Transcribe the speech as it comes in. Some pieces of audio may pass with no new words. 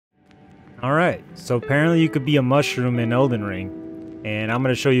Alright, so apparently you could be a mushroom in Elden Ring. And I'm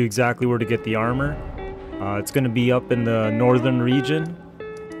going to show you exactly where to get the armor. It's going to be up in the northern region.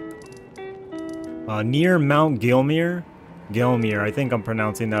 Near Mount Gilmere. Gilmere, I think I'm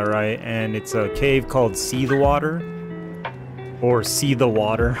pronouncing that right. And it's a cave called See the Water. Or See the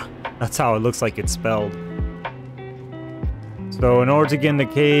Water. That's how it looks like it's spelled. So in order to get in the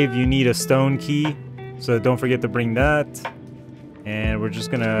cave, you need a stone key. So don't forget to bring that. And we're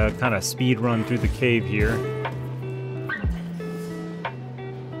just gonna kind of speed run through the cave here.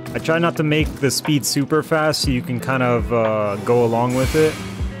 I try not to make the speed super fast so you can kind of go along with it.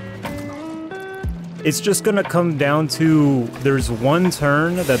 It's just gonna come down to, there's one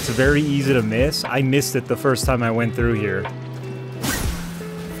turn that's very easy to miss. I missed it the first time I went through here.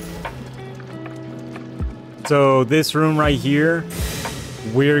 So this room right here,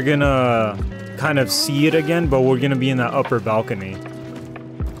 we're gonna kind of see it again, but we're gonna be in that upper balcony.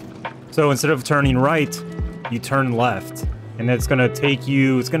 So instead of turning right, you turn left. And it's gonna take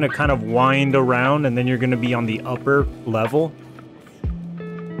you, it's gonna kind of wind around, and then you're gonna be on the upper level.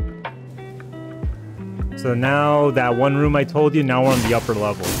 So now that one room I told you, now we're on the upper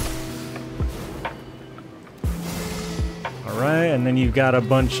level. Alright, and then you've got a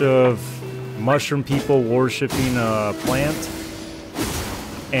bunch of mushroom people worshipping a plant.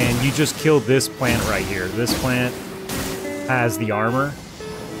 And you just killed this plant right here. This plant has the armor.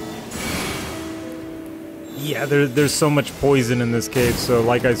 Yeah, there's so much poison in this cave, so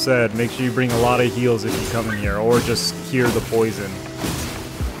like I said, make sure you bring a lot of heals if you come in here, or just cure the poison.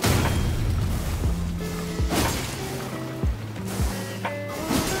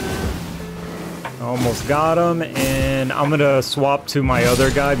 Almost got him, and I'm gonna swap to my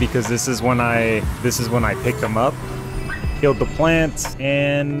other guy because this is when I picked him up. Killed the plant,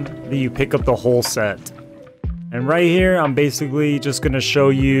 and you pick up the whole set. And right here, I'm basically just gonna show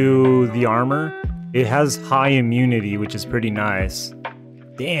you the armor. It has high immunity, which is pretty nice.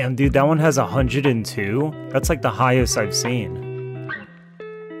 Damn, dude, that one has 102? That's like the highest I've seen.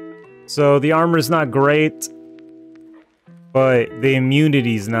 So the armor is not great, but the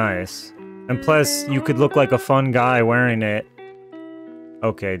immunity is nice. And plus, you could look like a fun guy wearing it.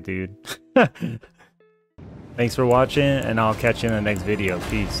 Okay, dude. Thanks for watching, and I'll catch you in the next video.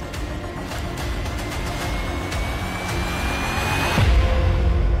 Peace.